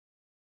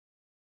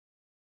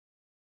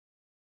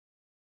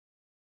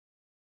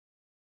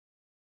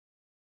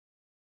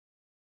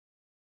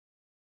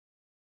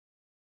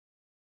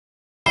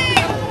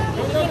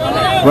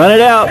Run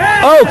it out.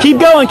 Oh, keep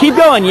going, keep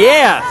going.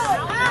 Yes.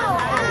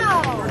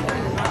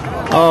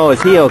 Oh,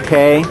 is he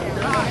okay?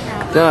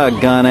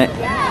 Doggone it.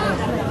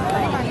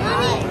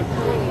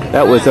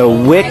 That was a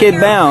wicked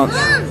bounce.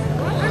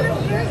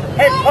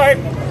 Hey, Park.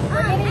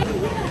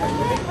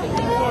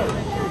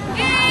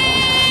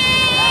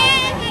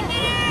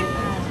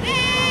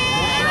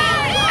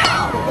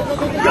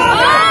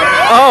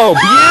 Oh,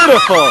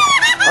 beautiful.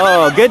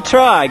 Oh, good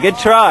try, good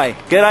try.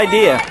 Good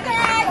idea.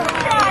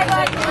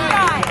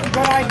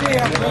 Good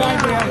idea, good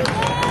idea.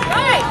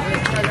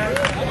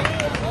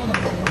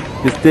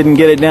 Just didn't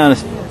get it down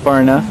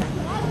far enough.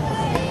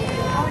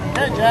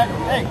 Hey, Jack.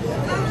 Hey.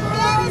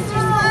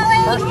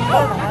 First and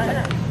third right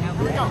here.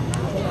 Here we go.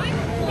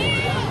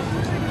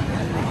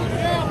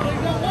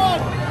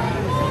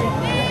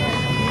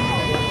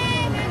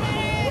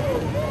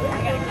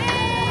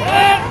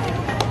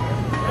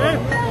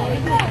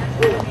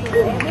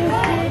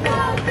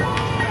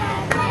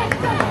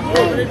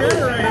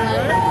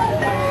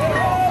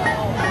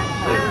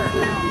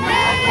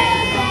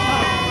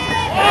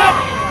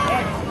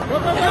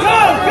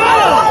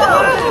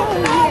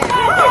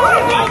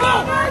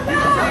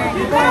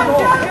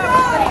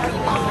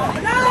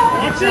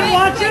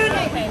 Watch it!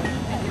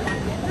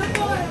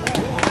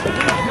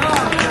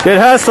 Good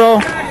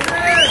hustle.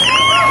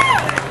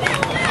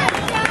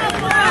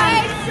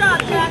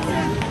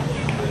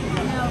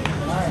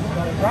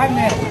 Right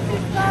now.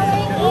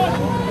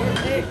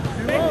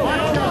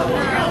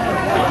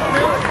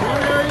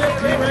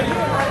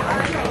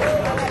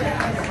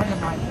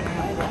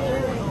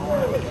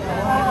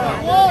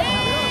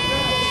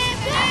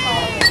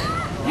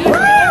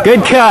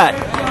 Good cut.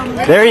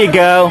 There you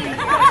go.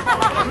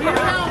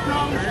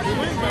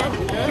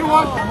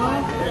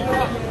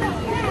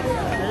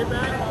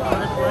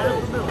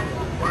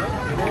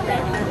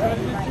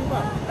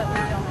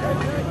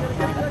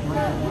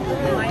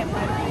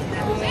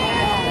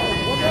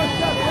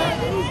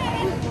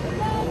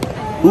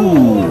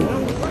 Ooh.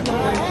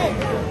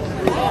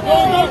 Go,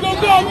 go, go,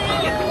 go!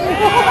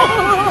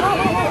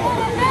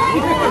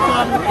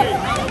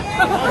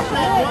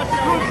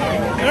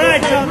 All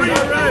right, Tommy.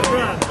 All right,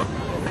 bro.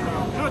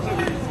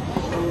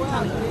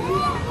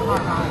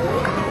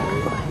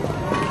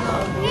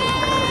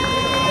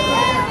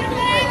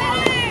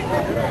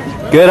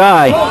 Good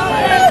eye.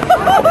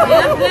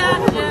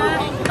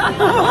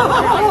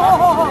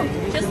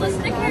 Just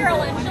listen to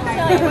Carolyn. She'll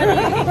tell you whether you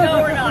can go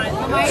or not.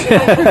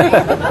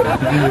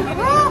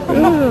 Is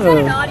that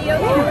an audio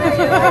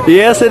camera too?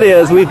 Yes, it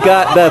is. We've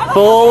got the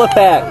full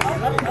effect.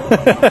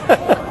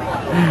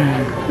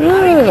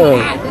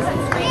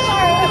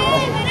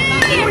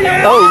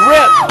 Oh,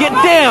 rip! Get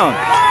down!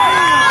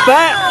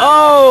 Fat!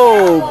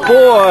 Oh,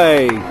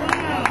 boy!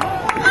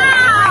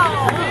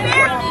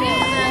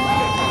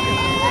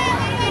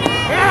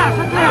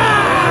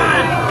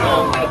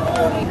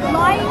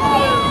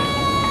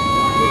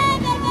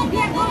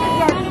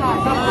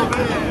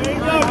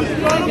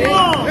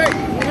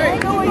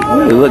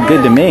 Ooh, they look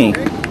good to me.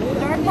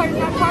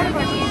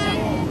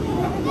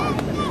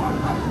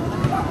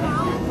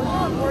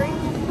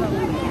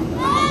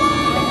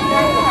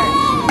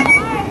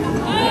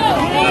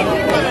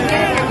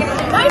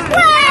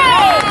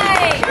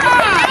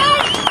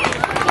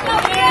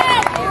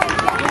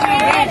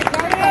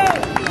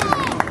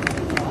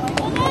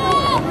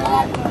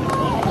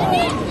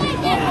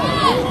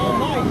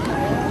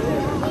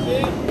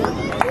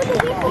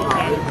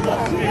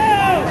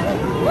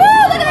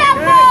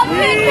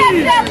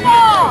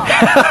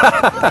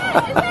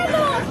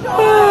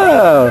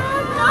 Oh.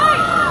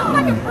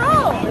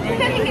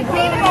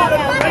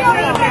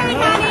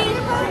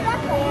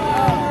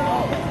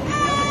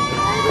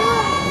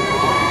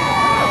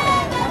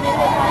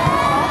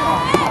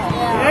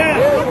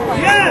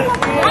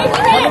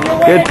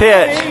 Good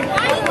pitch.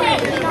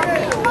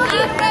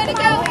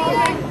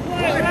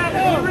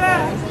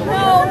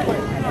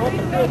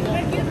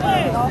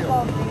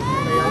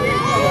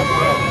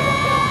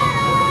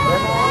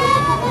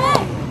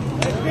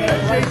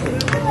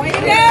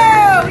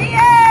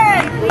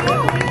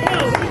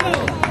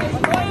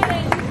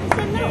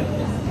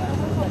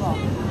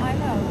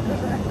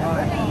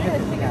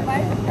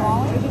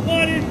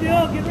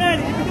 Get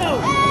ready, here we go.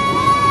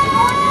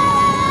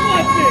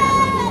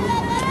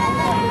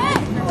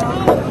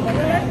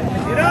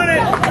 Get on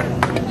it.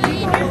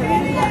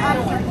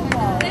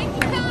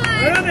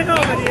 Right on the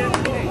helmet, Ian.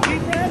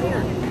 Keep that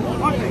here.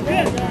 Okay,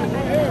 good.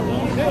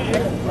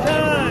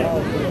 Time.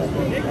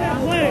 Take that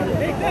play.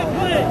 Take that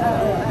play.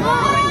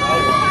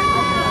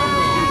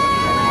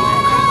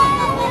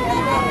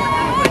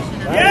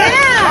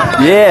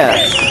 Yeah. Yes.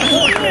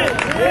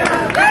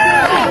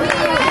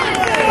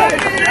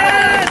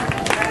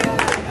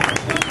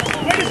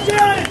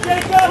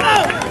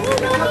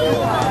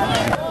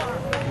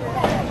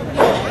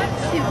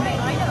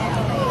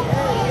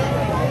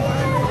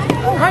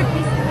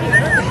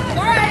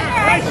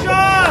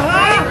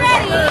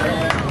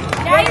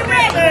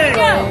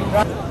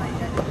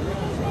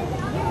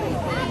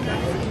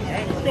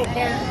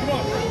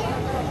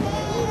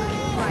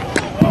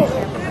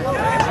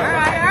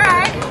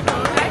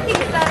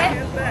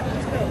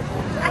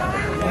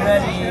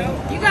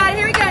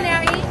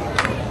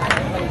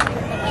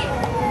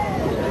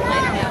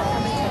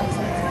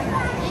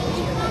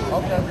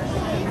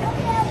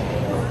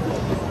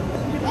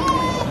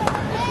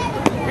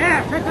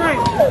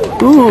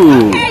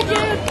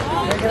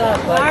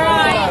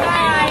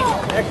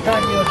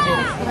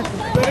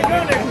 Let it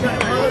go next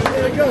time, Hollis.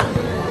 Let it go.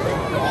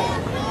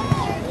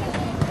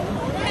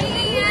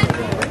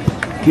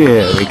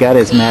 Good, we got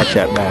his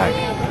matchup back.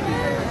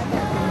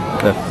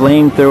 The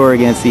flamethrower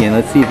against Ian.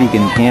 Let's see if he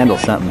can handle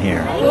something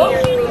here.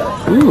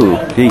 Ooh,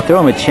 did he throw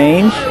him a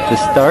change to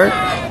start?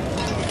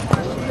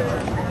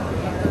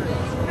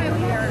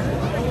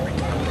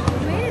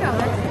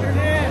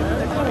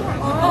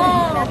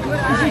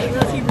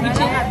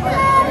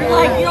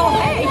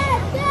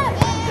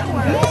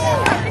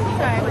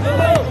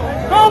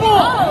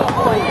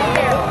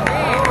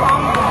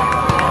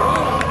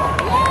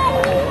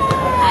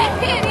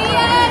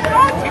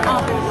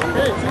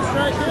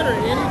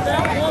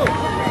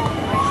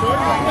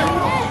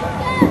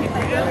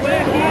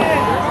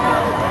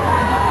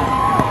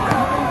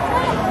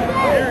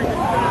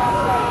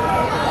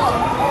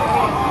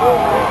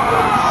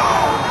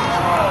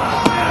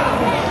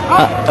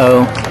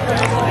 Uh-oh.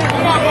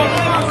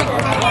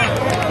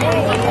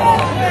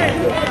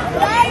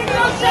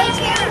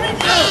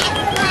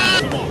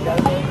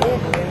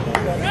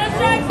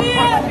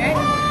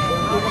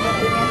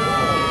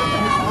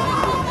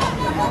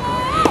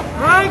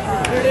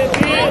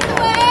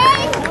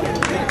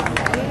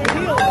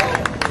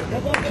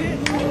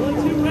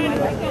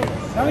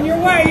 Coming your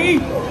way,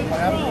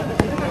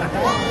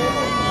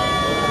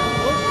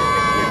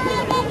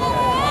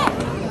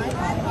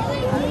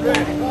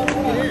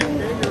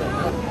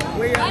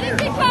 What is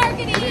your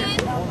target, Ian?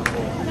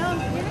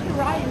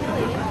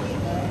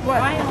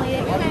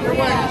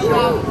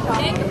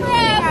 Take a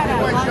breath.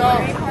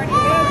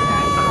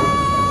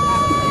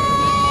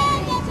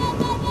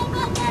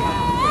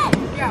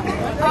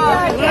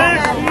 Relax,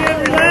 Ian,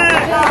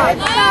 relax.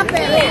 Stop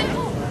it.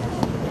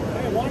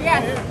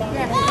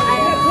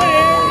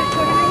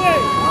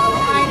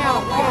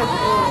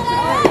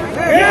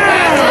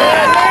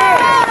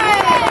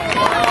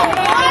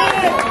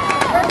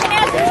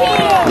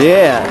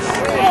 Yes.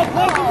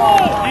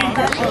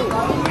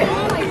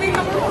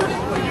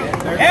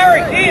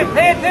 Harry, Ian,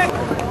 pay attention.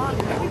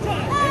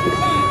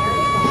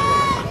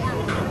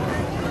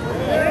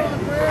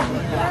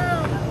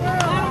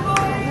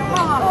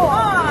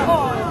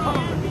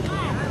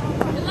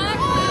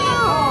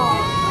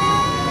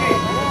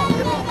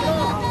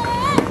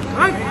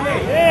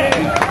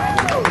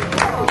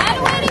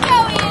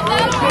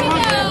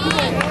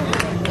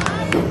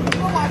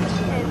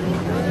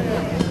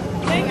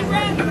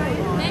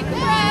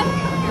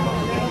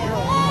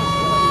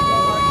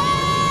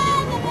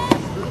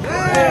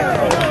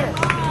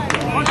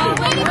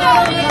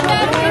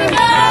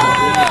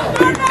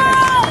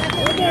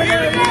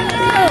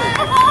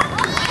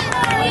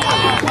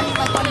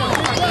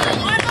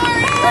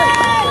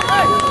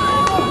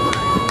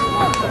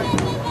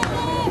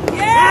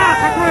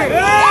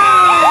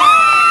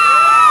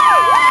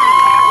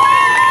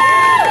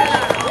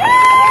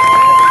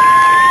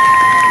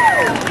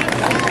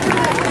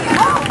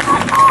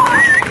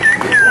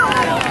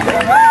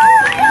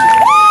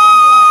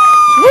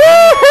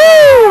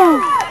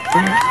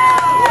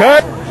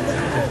 Cut.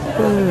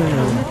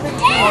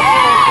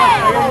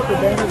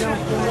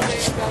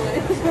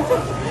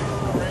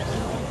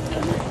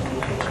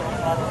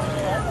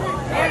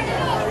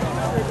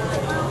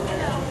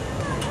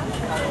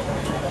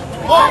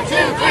 1, 2,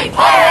 3,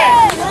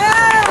 Pirates!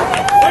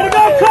 Way to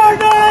go,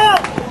 Cardinal!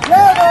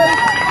 Yeah, buddy!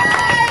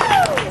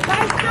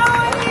 Nice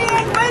going,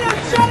 Ian! Way to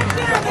shut it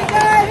down, big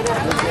guy!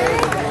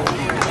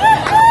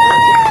 Good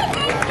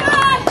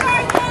job,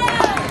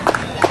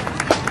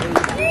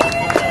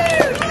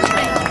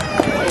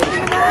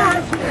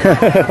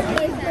 Cardinal!